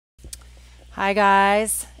Hi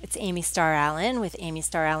guys, it's Amy Starr Allen with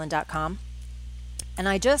amystarrallen.com, and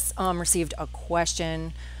I just received a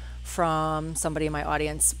question from somebody in my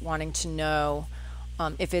audience wanting to know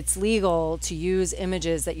if it's legal to use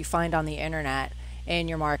images that you find on the internet in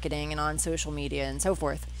your marketing and on social media and so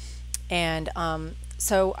forth. And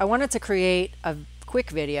so I wanted to create a quick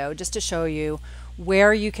video just to show you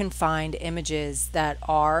where you can find images that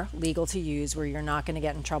are legal to use, where you're not going to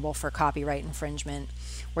get in trouble for copyright infringement,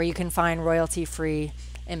 where you can find royalty-free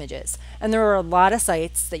images. And there are a lot of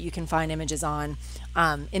sites that you can find images on.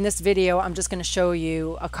 In this video, I'm just going to show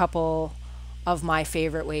you a couple of my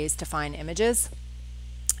favorite ways to find images.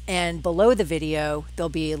 And below the video, there'll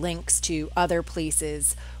be links to other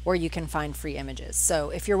places where you can find free images. So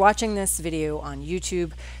if you're watching this video on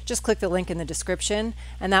YouTube, just click the link in the description,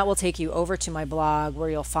 and that will take you over to my blog where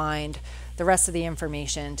you'll find the rest of the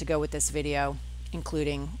information to go with this video,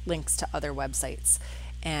 including links to other websites.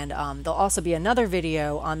 And there'll also be another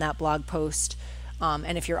video on that blog post,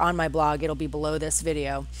 and if you're on my blog, it'll be below this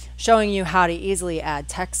video, showing you how to easily add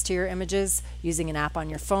text to your images using an app on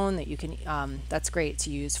your phone that you can, that's great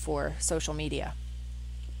to use for social media.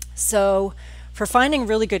 So for finding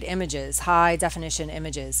really good images, high definition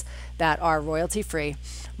images that are royalty free,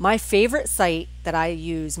 my favorite site that I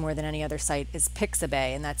use more than any other site is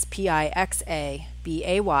Pixabay, and that's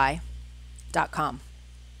pixabay.com.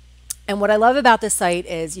 And what I love about this site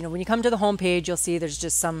is, when you come to the home page, you'll see there's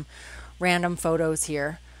just some random photos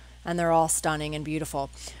here, and they're all stunning and beautiful.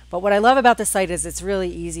 But what I love about this site is it's really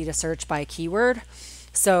easy to search by keyword.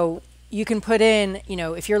 So you can put in,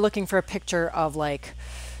 if you're looking for a picture of like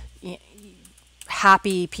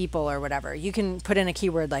happy people or whatever, you can put in a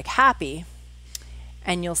keyword like happy,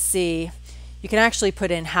 and you'll see you can actually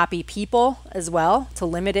put in happy people as well to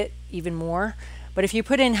limit it even more. But if you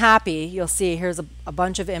put in happy, you'll see here's a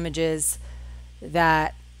bunch of images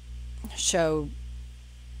that show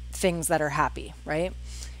things that are happy, right?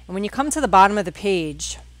 And when you come to the bottom of the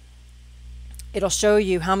page, it'll show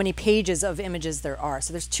you how many pages of images there are.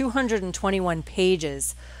 So there's 221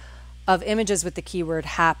 pages of images with the keyword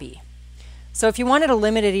happy. So if you wanted to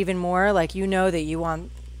limit it even more, like that you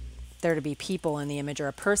want there to be people in the image or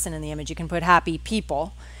a person in the image, you can put happy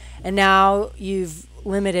people. And now you've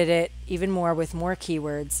limited it even more with more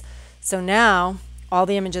keywords. So now all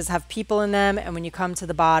the images have people in them, and when you come to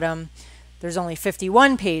the bottom, there's only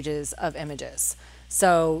 51 pages of images.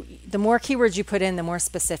 So the more keywords you put in, the more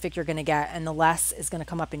specific you're going to get, and the less is going to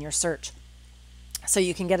come up in your search. So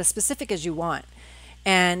you can get as specific as you want.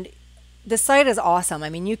 And the site is awesome. I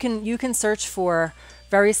mean, you can search for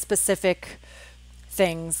very specific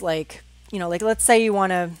things, like like let's say you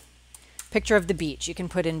want a picture of the beach. You can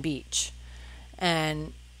put in beach,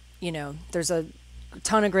 and there's a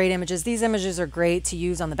ton of great images. These images are great to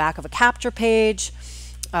use on the back of a capture page,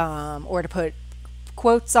 or to put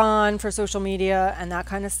quotes on for social media and that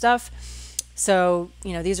kind of stuff. So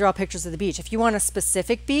these are all pictures of the beach. If you want a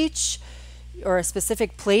specific beach or a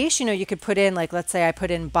specific place, you could put in, like, let's say I put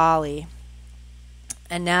in Bali,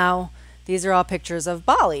 and now these are all pictures of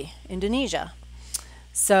Bali, Indonesia.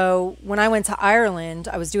 So when I went to Ireland,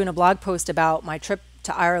 I was doing a blog post about my trip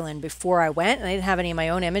to Ireland before I went, and I didn't have any of my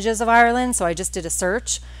own images of Ireland, so I just did a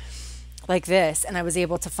search like this, and I was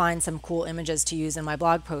able to find some cool images to use in my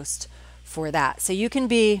blog post for that. So you can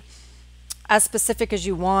be as specific as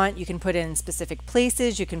you want. You can put in specific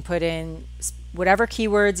places, you can put in whatever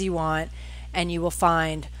keywords you want, and you will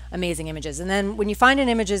find amazing images. And then when you find an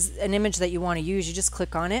image that you want to use, you just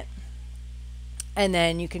click on it, and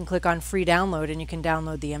then you can click on free download, and you can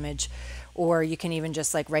download the image, or you can even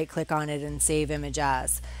just like right click on it and save image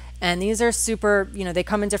as. And these are super, they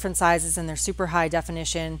come in different sizes, and they're super high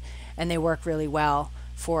definition, and they work really well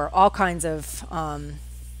for all kinds of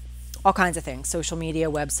things: social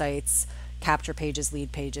media, websites, capture pages,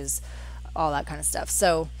 lead pages, all that kind of stuff.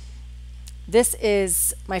 So this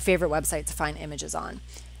is my favorite website to find images on.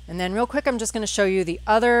 And then real quick, I'm just going to show you the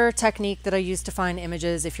other technique that I use to find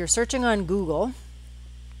images. If you're searching on Google,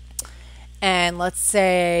 and let's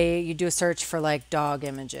say you do a search for like dog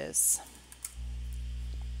images.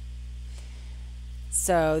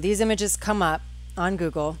 So these images come up on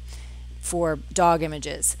Google for dog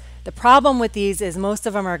images. The problem with these is most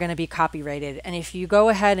of them are going to be copyrighted, and if you go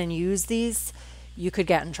ahead and use these, you could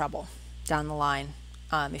get in trouble down the line.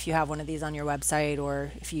 If you have one of these on your website,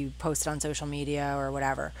 or if you post it on social media or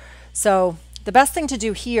whatever. So the best thing to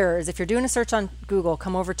do here is, if you're doing a search on Google,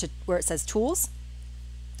 come over to where it says Tools,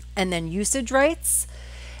 and then Usage Rights.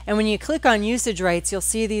 And when you click on Usage Rights, you'll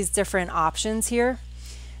see these different options here.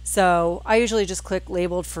 So I usually just click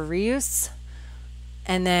Labeled for Reuse,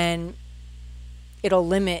 and then it'll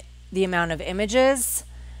limit the amount of images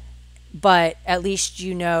but at least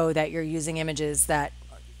you know that you're using images that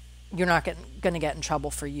you're not going to get in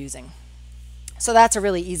trouble for using. So that's a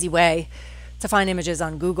really easy way to find images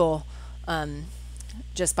on Google,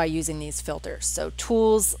 just by using these filters. So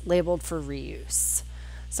tools labeled for reuse.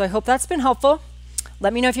 So I hope that's been helpful.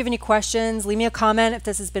 Let me know if you have any questions. Leave me a comment if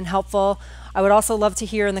this has been helpful. I would also love to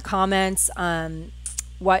hear in the comments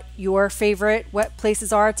what your favorite web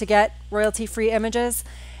places are to get royalty-free images.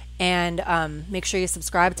 And make sure you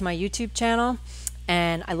subscribe to my YouTube channel.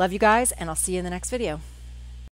 And I love you guys, and I'll see you in the next video.